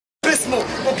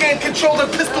abysmal. We'll gain control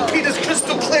and pistol Peter's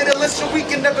crystal clear to listen. We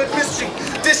can never miss you.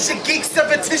 This shit geeks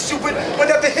sever tissue with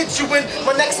whatever hits you in.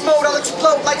 My next mode I'll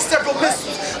explode like several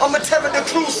missiles. I'm a terror the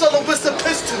crew solo with a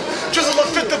pistol. Drizzle a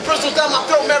fifth of bristles down my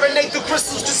throat, marinate the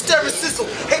crystals, just stare and sizzle.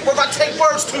 Hate where I take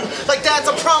words to. Like dad's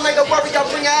a prom, ain't no worry, I'll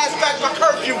bring your ass back by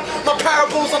curfew. My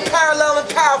parables, I'm parallel and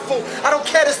powerful. I don't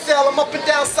care to sell, I'm up and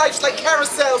down sites like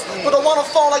carousels. But I wanna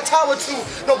fall like Tower 2.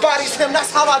 Nobody's him,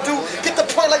 that's how I do. Get the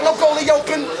point like no goalie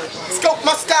open. Scope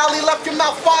my style, he left your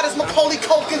mouth wide as Macaulay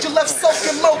Culkin. You left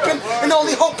soaking, moping, and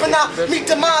only hoping I meet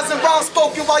demise and rhyme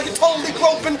spoken while you're totally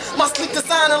groping. My sleep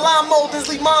design and line moldings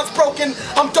leave minds broken.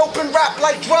 I'm doping rap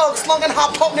like drugs, slung and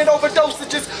high potent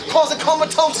overdosages, causing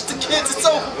comatosis to kids. It's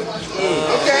over.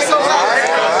 Okay, so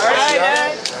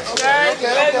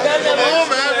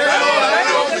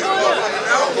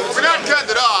we're not cutting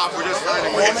it off, we're just trying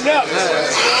to warming up.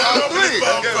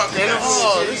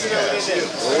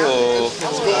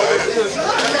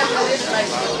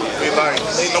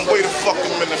 Ain't no way to fuck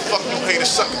him in the fuck you pay the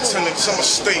suck attendant. Summer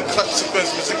state, clutch your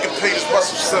business, it can pay this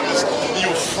Russell Simmons. And you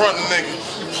a front nigga,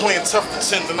 you playing tough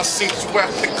pretending. I seen you at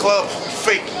the club,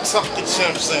 fake, tough the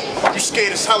chimps in. You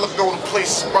scared as hell to go to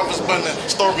places, brothers bending.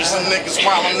 Stories of niggas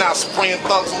while I'm not spraying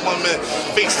thugs on women.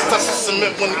 Faces touching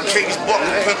cement when the cage bucket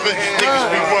pimping. Niggas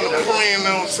be running praying,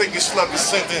 they don't take a slug of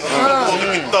sentence. Bullet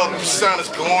me thug, sound is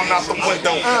going out the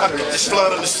window. I get the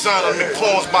slut of the sun, I'm in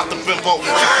pawns about the bimbo.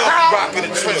 She rocking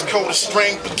a trench coat, a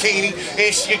string bikini.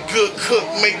 And she a good cook,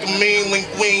 make a mean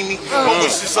linguine. My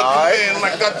wishes up the man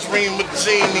like I dream of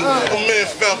Genie. A man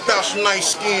found out she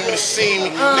nice scheming to see me.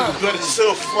 Nigga better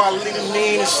chill before I leave the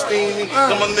mean and steamy.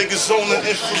 Now my niggas on the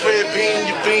infrared beam,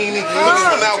 your beanie. Looks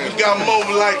one out, we got more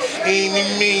like eeny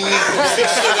meeny.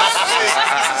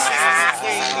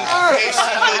 Hey,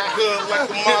 she look good like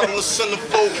a model of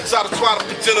centerfold. Try to twat up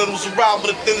the genitals around,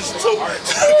 but then it's toe.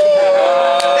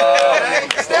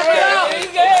 Step it up!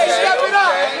 Step it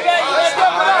up!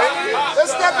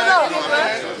 Let's step it up!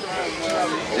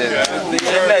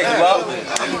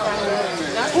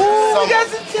 You got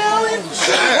some talent.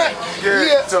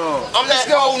 I'm that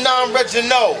 09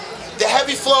 Reginald. The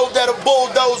heavy flow that'll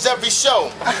bulldoze every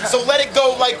show. So let it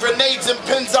go like grenades and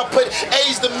pins. I put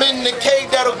A's to men in the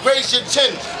cave that'll graze your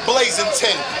chin. Blazing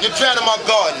 10, you're drowning my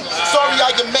garden. Sorry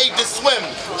I get made to swim.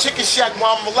 Chicken shack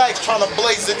while I'm relaxed trying to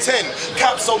blaze a 10.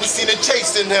 Cops always seen it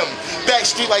chasing him.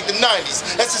 Backstreet like the 90s.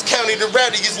 That's his county, the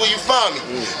ratty is where you find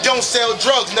me. Don't sell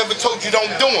drugs, never told you don't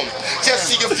do them. Just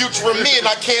see your future in me and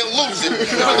I can't lose it.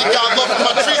 Really got love for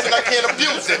my trees and I can't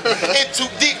abuse it. In too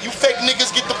deep, you fake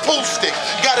niggas get the pool stick.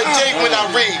 Got a J when I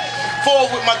read. Fall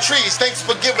with my trees, thanks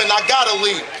for giving, I gotta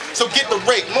leave. So get the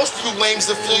rate. Most of you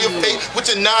lames that feel your fate with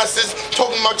your nonsense,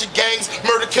 talking about your gangs,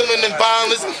 murder, killing, and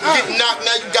violence. Getting knocked,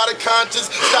 now you got a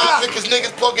conscience. Stop it, cause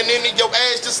niggas plugging into your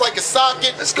ass just like a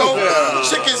socket. Let's go.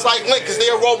 Chickens like link, cause they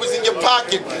are always in your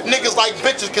pocket. Niggas like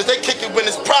bitches, cause they kick it when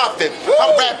it's profit.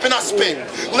 I'm rapping, I spit.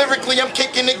 Lyrically, I'm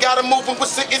kicking it, gotta move it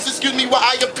with seconds. Excuse me while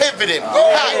I am pivoting.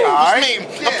 Hi, it's me.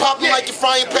 I'm popping like a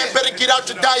frying pan. Better get out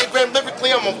your diagram.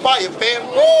 Lyrically, I'm on fire, fam.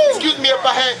 Excuse me if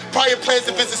I had prior plans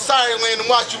to visit Sireland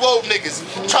and watch you old niggas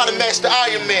try to match the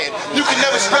Iron Man. You can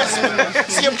never stress me.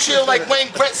 See, I'm chill like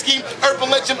Wayne Gretzky, urban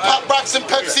legend, pop rocks and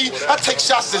Pepsi. I take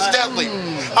shots as deadly.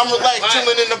 I'm relaxed,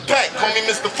 chilling in the back. Call me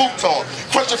Mr. Futon.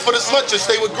 Crunching for this lunch and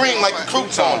stay with green like a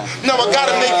crouton. Now I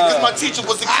gotta make it cause my teacher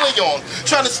was a Cleon.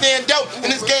 Trying to stand out in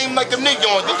this game like a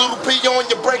neon. The little pee on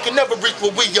your brain can never reach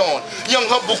what we on. Young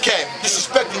humble cat,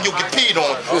 disrespecting you'll get peed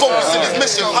on. Focus in his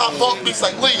mission, pop funk beats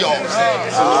like Leon.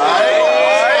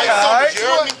 Hey,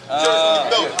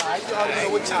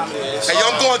 yo,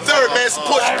 I'm going third, man.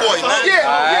 Support your boy, man. Yeah.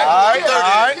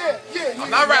 I'm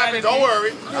not rapping, don't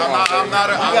worry. I'm not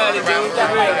a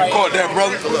rapper. Caught that,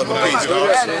 brother.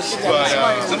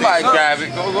 Somebody grab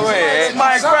it. Go ahead.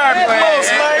 Somebody grab it, man.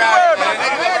 Somebody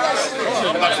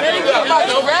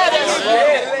grab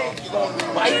it.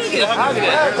 Why you get out of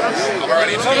that? I'm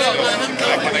already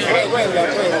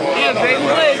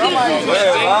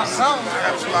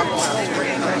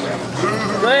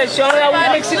Go ahead, show them how we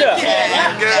mix it up. Show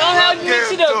them how we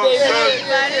mix it up,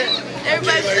 baby.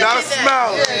 Everybody Gotta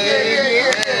smile.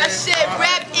 I said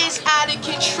rap is out of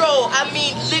control. I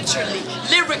mean literally,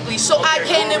 lyrically. So I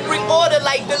came to bring order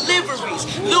like deliveries.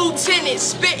 Lieutenant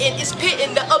spitting is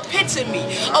pitting the epitome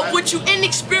of what you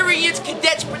inexperienced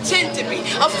cadets pretend to be.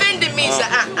 Offending means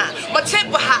my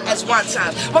temper hot as one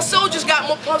time. My soldiers got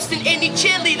more pumps than any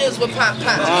cheerleaders with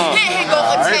pom-poms. Here go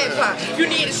a tampon. You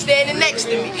need to stand next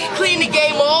to me. Clean the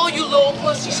game of all you little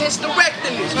pussies. pussies,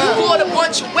 hysterectomies. Bought a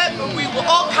bunch of weaponry with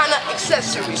all kind of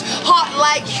accessories. Heart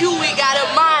like Huey, got a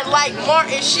mind like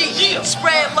Martin Sheen.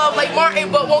 Spread love like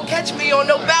Martin, but won't catch me on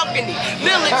no balcony.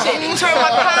 Militant, turn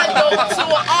my condo into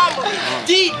an armory.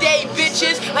 D-Day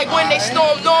bitches, like when they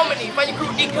stormed Normandy. Find your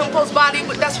crew decomposed body,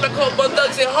 but that's what I call Bun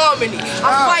Thugs in Harmony.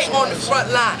 I fight on the front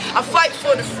line, I fight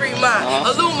for the free mind.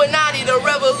 Illuminati, the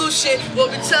revolution will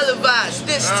be televised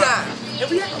this time. Here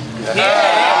we go.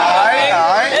 Alright.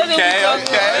 Okay.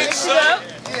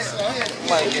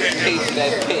 Might get a case of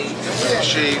that page.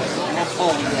 Chief. My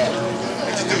phone at?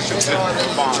 Introduce yourself.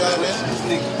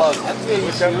 Nigga bug.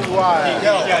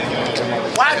 Yo,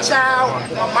 watch out,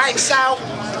 my mic's out,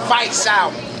 fights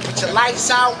out. Put your lights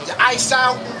out, your ice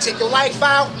out, take your life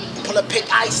out, pull a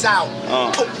pick ice out,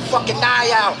 poke your fucking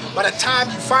eye out. By the time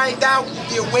you find out,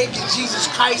 you'll be awake in Jesus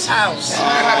Christ's house.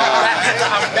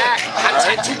 I'm back.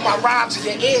 I tattoo my rhymes in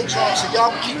your eardrums so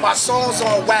y'all can keep my songs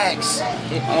on wax.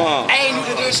 I ain't new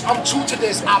to this, I'm true to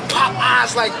this. I pop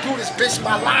eyes like Brutus, bitch.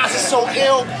 My lines are so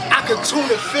ill, I can tune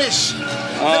a fish.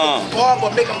 Barber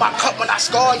making my cut when I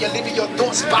scar you, leaving your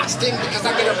thoughts boxed in because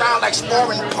I get around like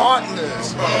sparring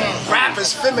partners.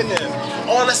 Rappers, feminine,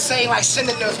 all the same like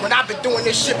synonyms. When I've been doing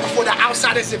this shit before the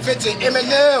outsiders invented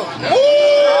Eminem.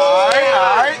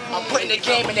 Alright. I'm putting the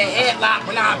game in the headlock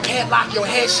when I padlock your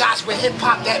headshots with hip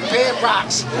hop that bed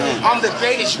rocks. I'm the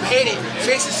greatest, you hate it.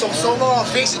 Face it so long,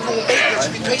 face it won't make it.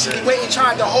 You be patiently waiting,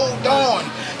 trying to hold on.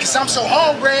 Cause I'm so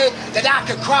hungry that I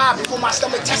could cry before my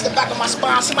stomach touched the back of my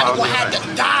spine. Somebody gonna have to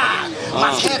die.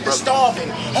 My camp is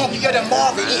starving, hungrier than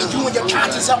Marvin. Eating you and your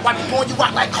conscience up while blowing you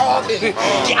out like carbon.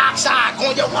 The oxide,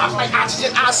 going your mouth like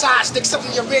oxygen outside. Stick something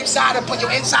in your rib side up on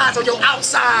your insides or your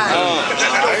outside. Keep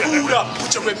your food up, put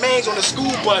your remains on the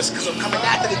school bus. Cause I'm coming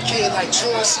after the kid like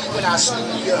Truancy when I slew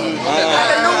ya.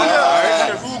 Hallelujah.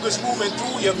 The Ruger's moving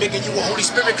through you, making you a Holy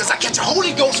Spirit. Cause I catch a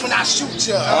Holy Ghost when I shoot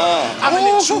ya. I'm an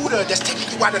intruder that's taking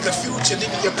you out of the future,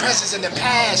 leaving your presence in the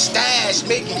past, stash,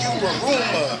 making you a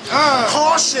rumor.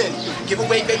 Caution, give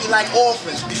away baby like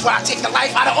orphans before I take the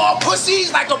life out of all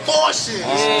pussies like abortions.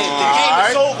 The game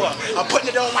is over. I'm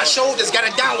putting it on my shoulders, got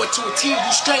it down with 2 T.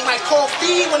 You strain like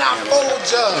coffee when I fold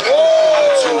ya.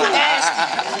 I'm too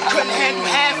nasty, you couldn't handle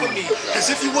half of me. Cause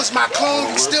if you was my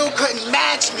clone, you still couldn't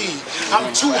match me.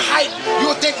 I'm too hype,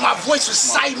 you'll think my voice was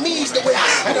Siamese the way I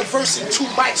spit a verse in 2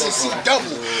 mics and see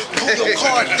double. Pull your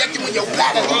card, deck you in your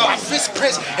bladder, leave my fist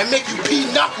press and make you pee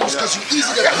knuckles cause you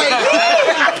easy to play.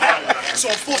 So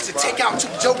I'm forced to take out 2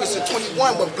 jokers at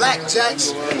 21 with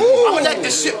blackjacks. I'ma let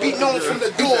this shit be known from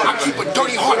the door. I keep a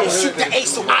dirty heart and shoot the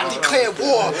ace so I declare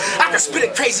war. I can spit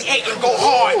a crazy 8 and go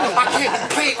hard. I can't be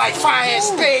played like fire and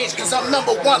stage cause I'm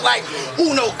 #1 like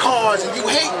Uno cards. And you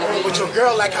hate with your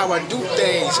girl like how I do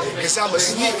things cause I'm a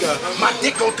sneaker. My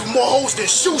dick don't do more holes than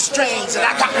shoestrings and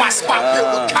I got my spot built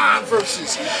with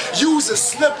Converses. Use a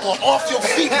slipper off your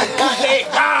feet with bootleg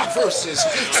Converses.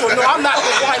 So no, I'm not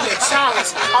the one that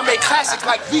challenge. I make classics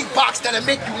like Reeboks that'll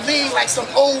make you lean like some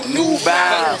old New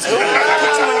Balance. Put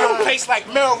you in your place like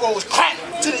Melrose, crack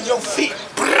to your feet,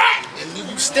 brat, and then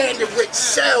you standing with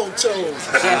shell toes.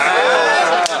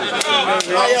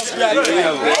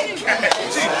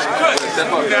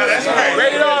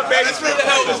 Rated R, baby. What the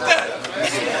hell is that?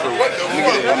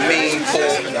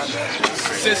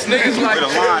 Since niggas like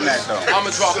I'ma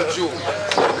drop a jewel.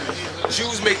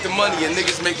 Jews make the money and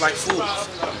niggas make like fools.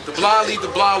 The blind lead the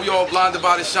blind, we all blinded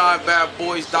by the shine. Bad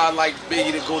boys die like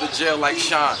Biggie to go to jail like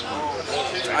Sean.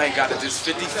 I ain't got it, this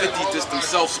 50-50, this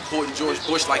themselves supporting George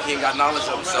Bush like he ain't got knowledge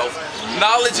of himself.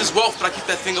 Knowledge is wealth, but I keep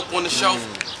that thing up on the shelf.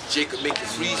 Jacob make you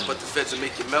freeze, but the feds will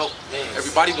make you melt.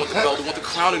 Everybody want the belt, they want the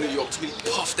crown in New York. Too many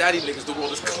puff daddy niggas, the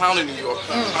world is clowning New York.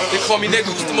 They call me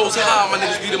nigga who's the most high, my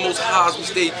niggas be the most highs. We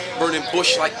stay burning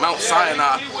bush like Mount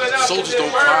Sinai. Soldiers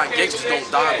don't cry, gangsters don't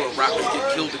die, but rappers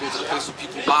get killed to go to the place where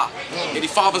people lie.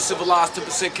 85 uncivilized,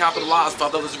 10% capitalized,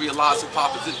 5 others realize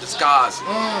hip-hop is in disguise.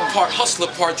 Part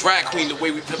hustler, part drag queen, the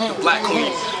way we pimp the black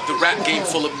queen. The rap game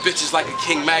full of bitches like a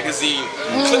King magazine.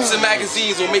 Clips and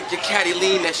magazines will make your caddy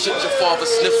lean, that shit your father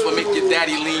sniff will make your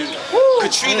daddy lean.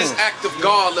 Katrina's act of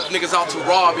God left niggas out to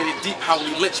rob. In it deep how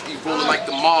we Lynch be rolling like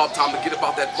the mob. Time to get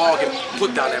about that bargain,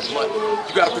 put down that blunt.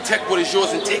 You gotta protect what is yours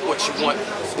and take what you want.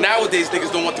 Nowadays niggas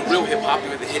don't want the real hip hop.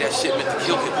 You rather hear that shit meant to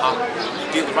kill hip hop.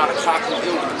 You deal around the clock, you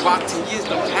deal with the clock. 10 years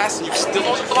done passing, you still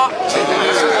on the block.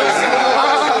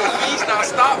 Fees not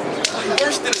stop.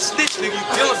 Worse than a snitch, nigga, you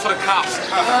dealing for the cops.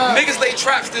 Niggas lay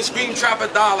traps, then scream, trap,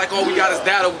 and die. Like all we got is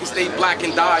data, we can stay black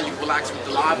and die. You relax with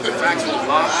the lie, with the facts, with the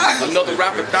lie. Another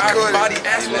rapper die, everybody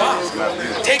ask why.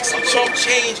 Take some chump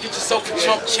change, get yourself a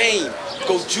chump chain.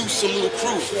 Go juice some little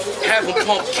crew, have them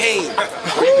pump cane.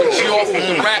 Or you can chill off with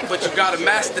the rap, but you gotta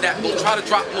master that. Don't try to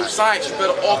drop no science, you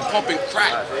better off pumping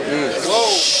crack.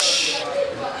 Whoa.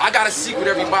 I got a secret,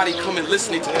 everybody coming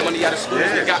listening to the money out of school.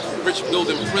 They got rich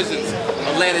building prisons,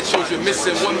 Atlanta children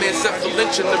missing. One man set for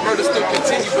lynching, the murder still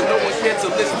continue, but no one cares to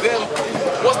list them.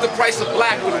 What's the price of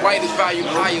black when right is valued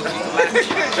higher? We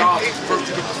lack jobs, first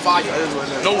to get the fire.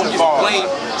 No one gets blamed.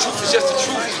 Truth is just the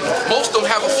truth. Most don't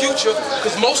have a future,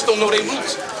 because most don't know their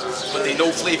roots. But they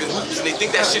know Flavor Hoops and they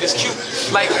think that shit is cute.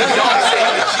 Like Beyonce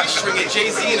in a G-string and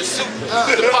Jay-Z in a suit.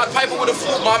 The Pied Piper with a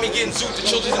flute, mommy getting zoot. The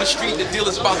children's in the street, the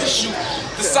dealer's about to shoot.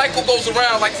 The cycle goes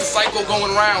around like the cycle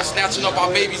going round, snatching up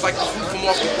our babies like the fruit from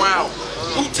off the ground.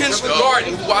 Who tends the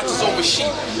garden, who watches over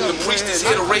sheep? The priest is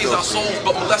here to raise our souls,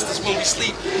 but molest us when we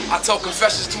sleep. I tell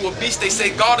confessions to a beast, they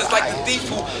say God is like the thief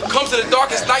who comes in the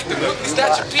darkest night to quickly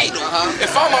snatch a peek.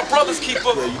 If I'm my brother's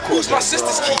keeper, who's my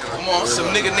sister's keeper? Come on, some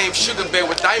nigga named Sugar Bear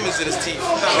with diamonds in his teeth.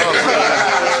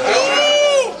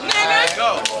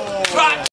 Nigga!